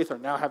no faith are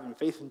now having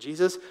faith in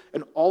Jesus.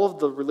 And all of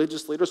the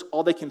religious leaders,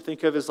 all they can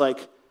think of is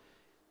like,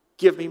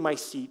 give me my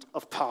seat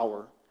of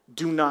power.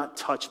 Do not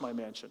touch my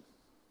mansion.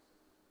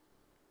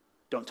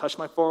 Don't touch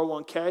my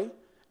 401k.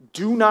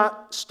 Do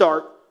not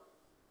start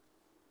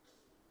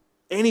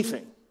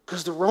anything,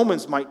 because the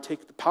Romans might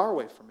take the power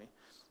away from me.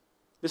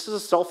 This is a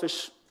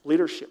selfish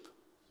leadership.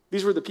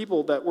 These were the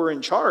people that were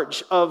in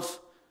charge of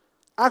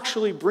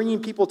actually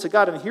bringing people to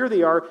God, and here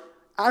they are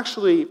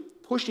actually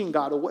pushing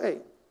God away.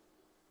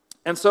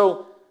 And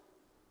so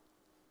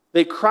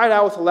they cried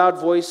out with a loud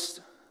voice,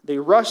 they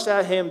rushed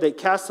at him, they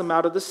cast him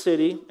out of the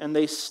city, and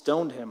they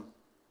stoned him.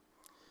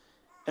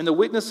 And the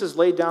witnesses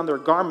laid down their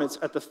garments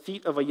at the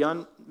feet of a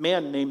young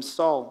man named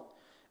Saul.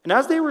 And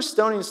as they were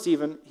stoning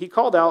Stephen, he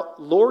called out,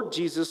 Lord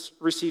Jesus,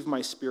 receive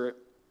my spirit.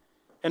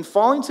 And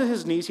falling to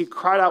his knees, he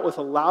cried out with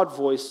a loud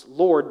voice,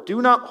 Lord,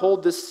 do not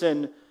hold this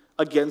sin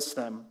against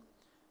them.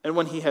 And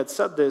when he had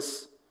said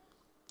this,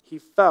 he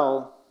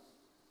fell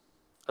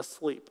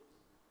asleep.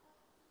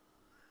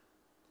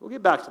 We'll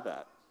get back to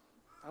that.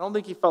 I don't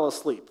think he fell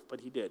asleep, but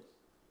he did.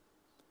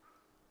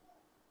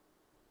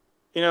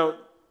 You know,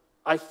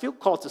 I feel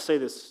called to say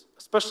this,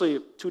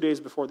 especially 2 days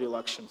before the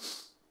election.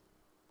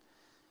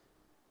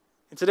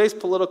 In today's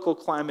political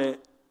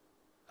climate,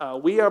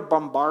 we are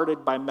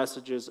bombarded by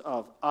messages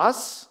of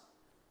us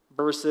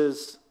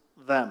versus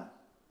them.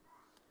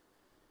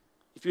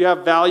 If you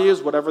have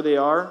values, whatever they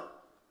are,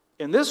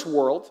 in this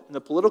world, in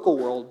the political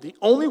world, the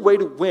only way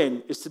to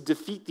win is to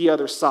defeat the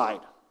other side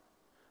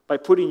by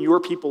putting your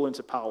people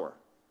into power.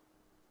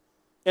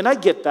 And I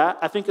get that.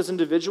 I think as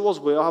individuals,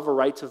 we all have a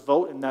right to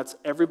vote, and that's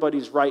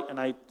everybody's right, and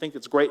I think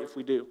it's great if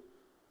we do.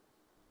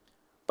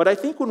 But I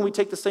think when we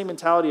take the same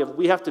mentality of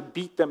we have to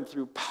beat them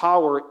through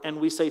power, and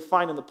we say,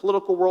 fine, in the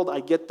political world, I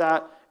get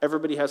that.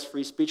 Everybody has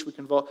free speech, we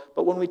can vote.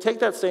 But when we take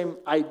that same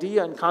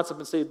idea and concept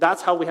and say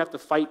that's how we have to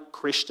fight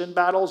Christian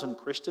battles and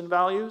Christian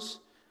values,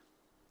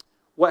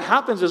 what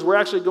happens is we're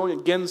actually going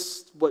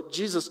against what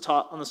Jesus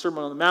taught on the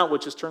Sermon on the Mount,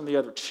 which is turn the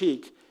other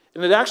cheek.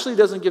 And it actually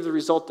doesn't give the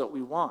result that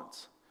we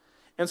want.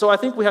 And so I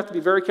think we have to be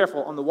very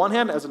careful. On the one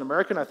hand, as an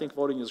American, I think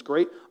voting is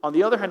great. On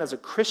the other hand, as a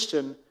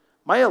Christian,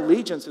 my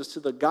allegiance is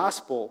to the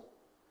gospel.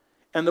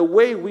 And the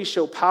way we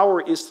show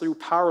power is through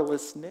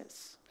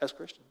powerlessness as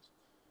Christians.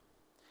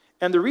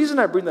 And the reason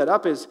I bring that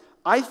up is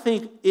I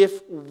think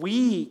if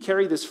we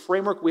carry this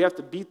framework, we have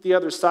to beat the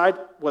other side,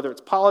 whether it's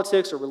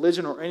politics or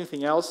religion or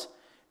anything else,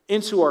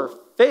 into our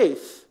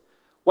faith,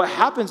 what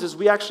happens is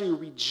we actually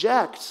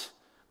reject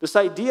this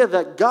idea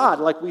that God,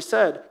 like we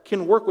said,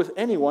 can work with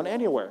anyone,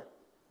 anywhere.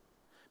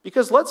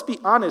 Because let's be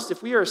honest,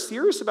 if we are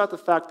serious about the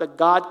fact that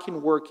God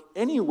can work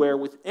anywhere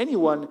with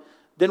anyone,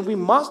 then we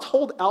must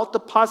hold out the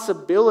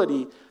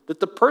possibility that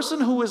the person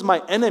who is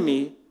my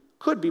enemy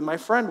could be my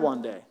friend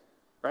one day,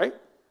 right?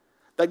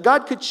 That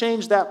God could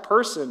change that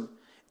person.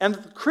 And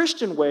the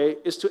Christian way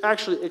is to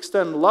actually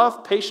extend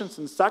love, patience,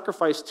 and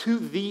sacrifice to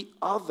the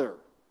other.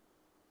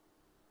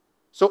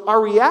 So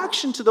our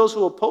reaction to those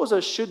who oppose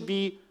us should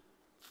be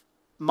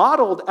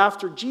modeled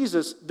after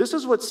Jesus. This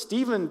is what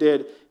Stephen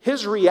did.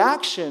 His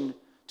reaction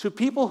to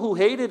people who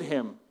hated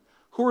him,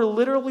 who were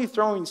literally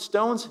throwing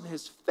stones in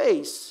his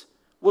face,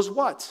 was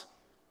what?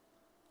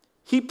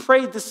 He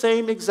prayed the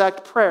same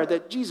exact prayer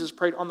that Jesus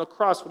prayed on the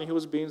cross when he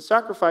was being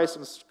sacrificed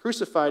and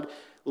crucified.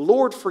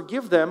 Lord,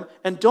 forgive them,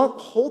 and don't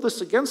hold this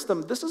against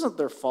them. This isn't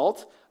their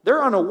fault.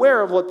 They're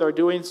unaware of what they're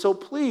doing, so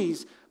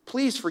please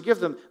forgive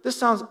them. This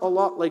sounds a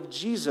lot like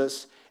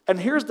Jesus. And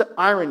here's the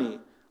irony.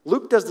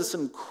 Luke does this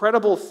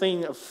incredible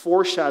thing of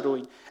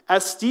foreshadowing.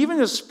 As Stephen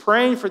is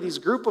praying for these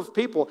group of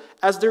people,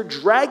 as they're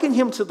dragging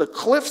him to the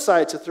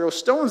cliffside to throw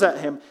stones at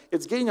him,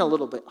 it's getting a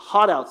little bit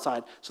hot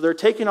outside. So they're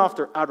taking off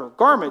their outer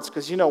garments,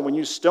 because when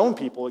you stone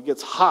people, it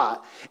gets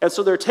hot. And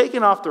so they're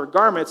taking off their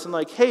garments and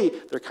like, hey,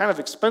 they're kind of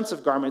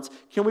expensive garments.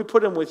 Can we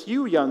put them with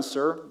you, young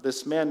sir,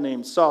 this man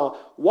named Saul?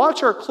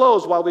 Watch our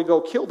clothes while we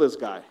go kill this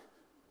guy.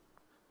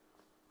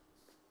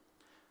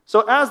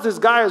 So as this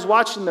guy is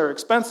watching their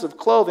expensive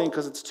clothing,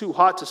 because it's too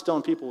hot to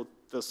stone people with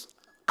this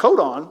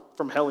coat on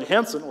from Helly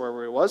Hansen,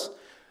 wherever he was,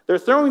 they're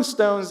throwing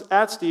stones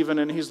at Stephen,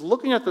 and he's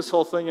looking at this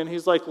whole thing, and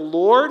he's like,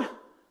 Lord,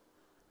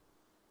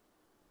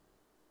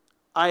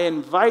 I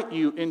invite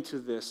you into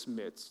this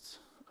midst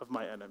of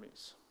my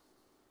enemies.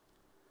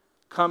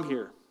 Come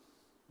here.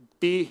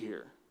 Be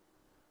here.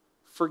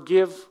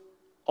 Forgive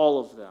all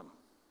of them.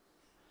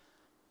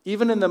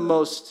 Even in the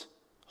most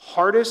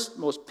hardest,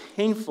 most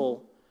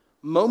painful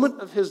moment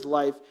of his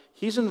life,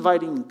 he's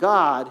inviting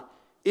God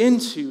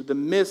into the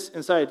midst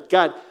inside.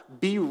 God,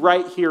 be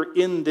right here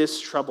in this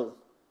trouble.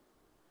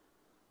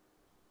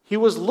 He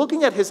was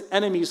looking at his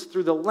enemies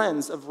through the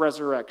lens of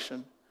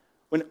resurrection.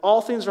 When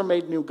all things are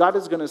made new, God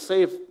is going to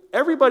save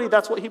everybody.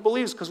 That's what he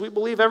believes, because we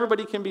believe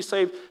everybody can be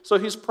saved. So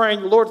he's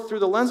praying, Lord, through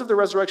the lens of the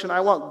resurrection, I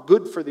want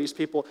good for these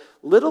people.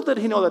 Little did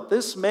he know that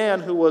this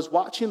man who was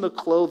watching the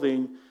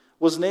clothing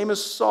was named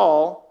as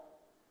Saul.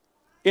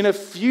 In a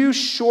few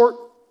short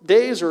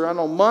days or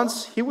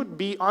months, he would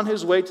be on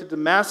his way to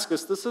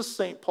Damascus. This is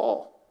St.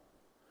 Paul.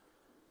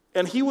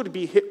 And he would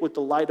be hit with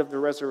the light of the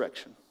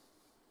resurrection.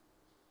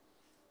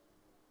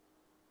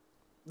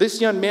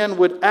 This young man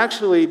would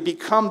actually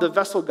become the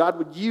vessel God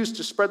would use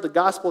to spread the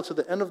gospel to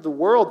the end of the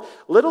world.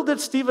 Little did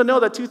Stephen know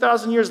that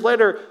 2,000 years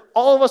later,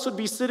 all of us would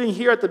be sitting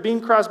here at the Bing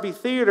Crosby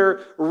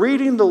Theater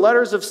reading the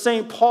letters of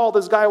St. Paul,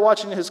 this guy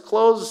watching his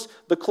clothes,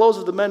 the clothes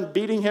of the men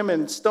beating him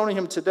and stoning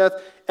him to death,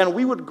 and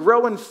we would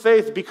grow in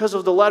faith because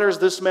of the letters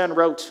this man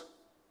wrote.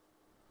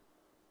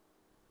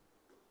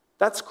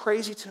 That's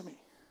crazy to me.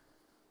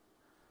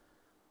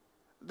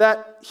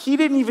 That he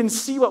didn't even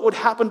see what would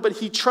happen, but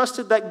he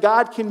trusted that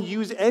God can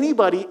use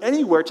anybody,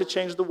 anywhere to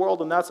change the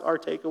world, and that's our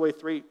takeaway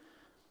 3.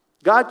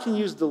 God can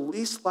use the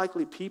least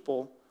likely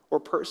people or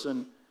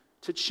person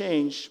to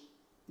change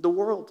the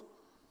world.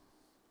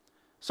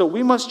 So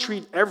we must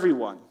treat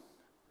everyone,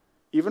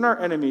 even our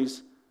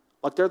enemies,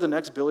 like they're the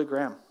next Billy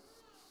Graham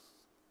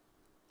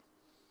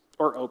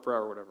or Oprah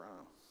or whatever, I don't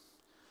know.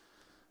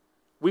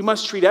 We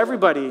must treat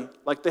everybody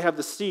like they have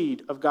the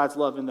seed of God's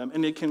love in them,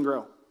 and it can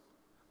grow.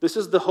 This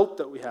is the hope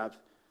that we have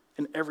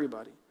in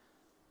everybody.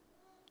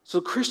 So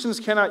Christians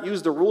cannot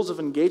use the rules of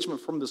engagement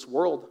from this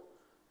world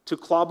to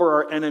clobber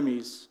our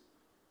enemies.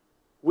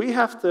 We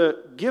have to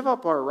give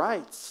up our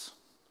rights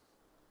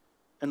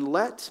and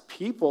let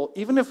people,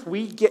 even if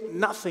we get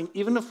nothing,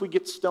 even if we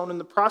get stoned in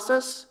the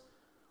process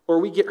or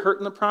we get hurt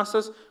in the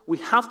process, we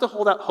have to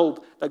hold out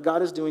hope that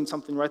God is doing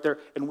something right there,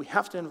 and we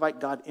have to invite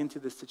God into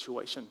this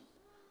situation.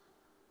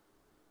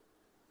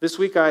 This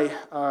week, a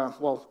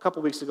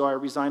couple weeks ago, I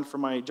resigned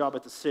from my job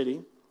at the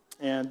city,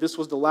 and this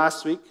was the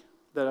last week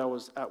that I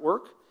was at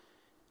work,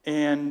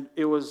 and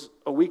it was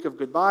a week of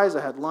goodbyes.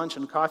 I had lunch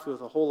and coffee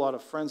with a whole lot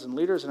of friends and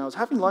leaders, and I was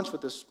having lunch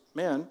with this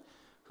man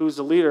who's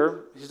a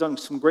leader. He's done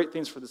some great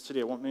things for the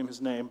city. I won't name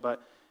his name,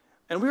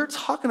 and we were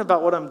talking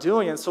about what I'm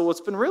doing. And so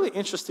what's been really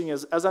interesting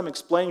is as I'm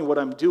explaining what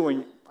I'm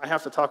doing, I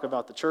have to talk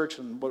about the church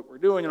and what we're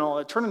doing and all.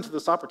 It turned into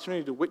this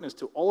opportunity to witness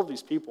to all of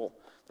these people.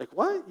 Like,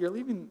 what? You're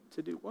leaving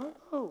to do what?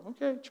 Oh,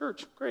 okay,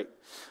 church, great.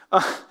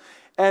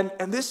 And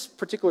this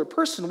particular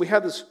person, we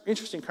had this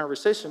interesting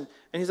conversation,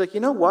 and he's like,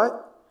 you know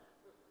what?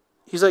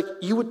 He's like,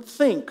 you would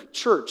think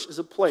church is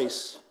a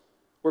place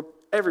where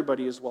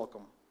everybody is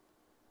welcome.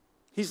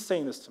 He's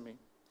saying this to me.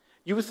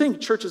 You would think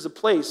church is a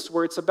place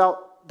where it's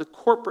about the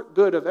corporate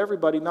good of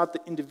everybody, not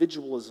the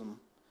individualism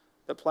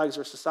that plagues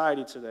our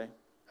society today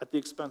at the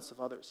expense of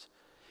others.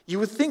 You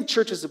would think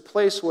church is a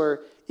place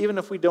where even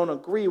if we don't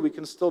agree, we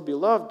can still be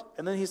loved.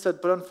 And then he said,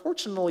 but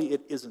unfortunately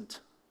it isn't.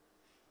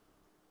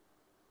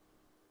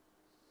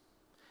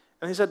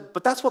 And he said,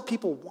 but that's what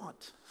people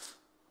want.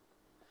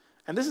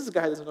 And this is a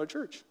guy who doesn't go to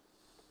church.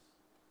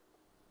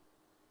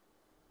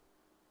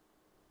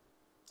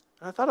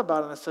 And I thought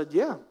about it and I said,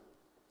 yeah.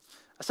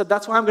 I said,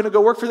 that's why I'm going to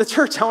go work for the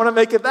church. I want to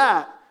make it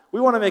that.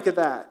 We want to make it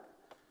that.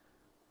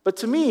 But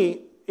to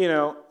me,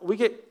 we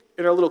get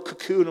in our little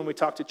cocoon and we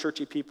talk to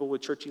churchy people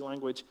with churchy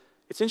language.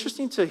 It's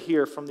interesting to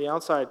hear from the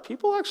outside,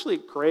 people actually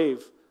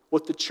crave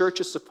what the church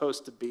is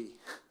supposed to be.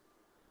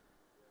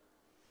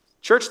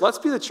 Church, let's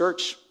be the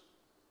church.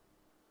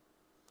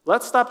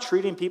 Let's stop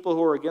treating people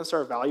who are against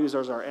our values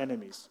as our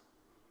enemies.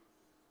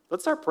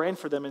 Let's start praying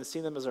for them and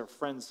seeing them as our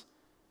friends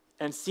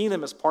and seeing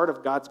them as part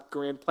of God's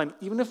grand plan,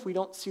 even if we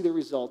don't see the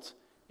results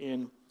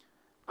in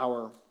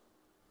our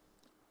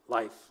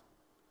life.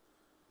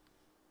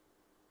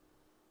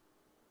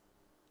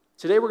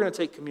 Today we're going to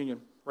take communion.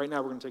 Right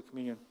now we're going to take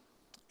communion.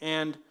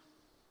 And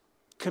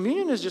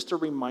communion is just a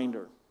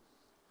reminder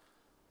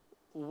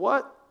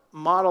what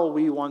model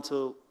we want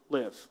to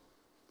live.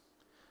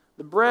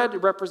 The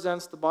bread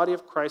represents the body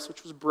of Christ,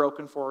 which was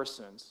broken for our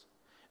sins.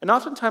 And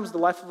oftentimes the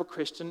life of a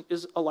Christian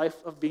is a life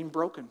of being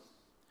broken,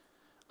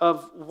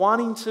 of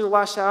wanting to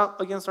lash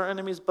out against our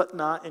enemies, but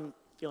not in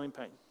feeling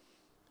pain.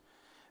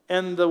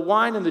 And the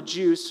wine and the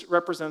juice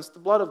represents the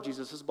blood of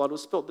Jesus. His blood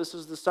was spilled. This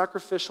is the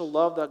sacrificial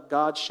love that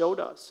God showed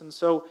us. And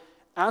so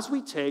as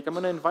we take, I'm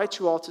going to invite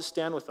you all to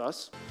stand with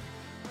us.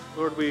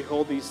 Lord, we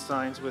hold these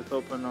signs with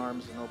open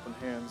arms and open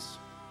hands.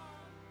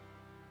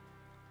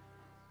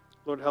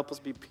 Lord, help us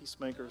be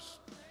peacemakers.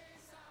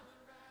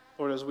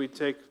 Lord, as we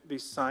take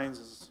these signs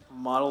as a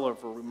model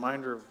of a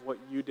reminder of what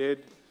you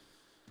did,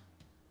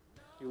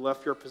 you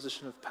left your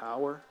position of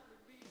power,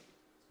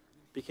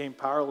 became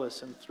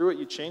powerless, and through it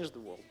you changed the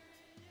world.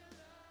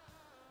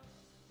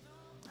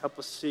 Help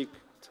us seek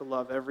to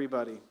love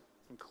everybody,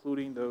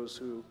 including those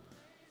who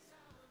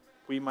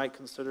we might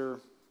consider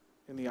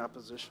in the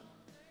opposition.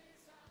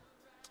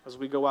 As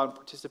we go out and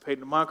participate in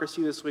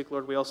democracy this week,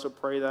 Lord, we also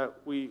pray that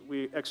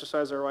we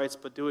exercise our rights,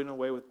 but do it in a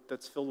way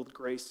that's filled with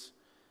grace,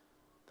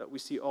 that we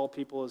see all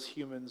people as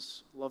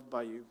humans loved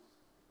by you.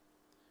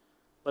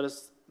 Let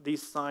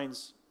these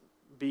signs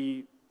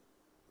be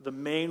the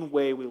main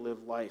way we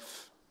live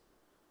life,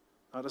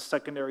 not a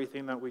secondary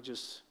thing that we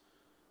just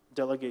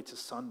delegate to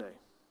Sunday.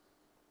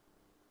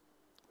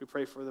 We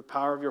pray for the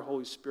power of your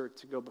Holy Spirit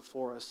to go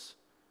before us,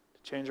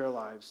 to change our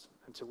lives,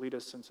 and to lead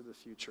us into the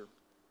future.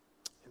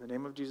 In the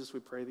name of Jesus, we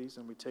pray these,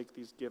 and we take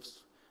these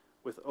gifts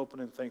with open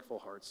and thankful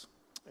hearts.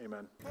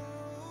 Amen.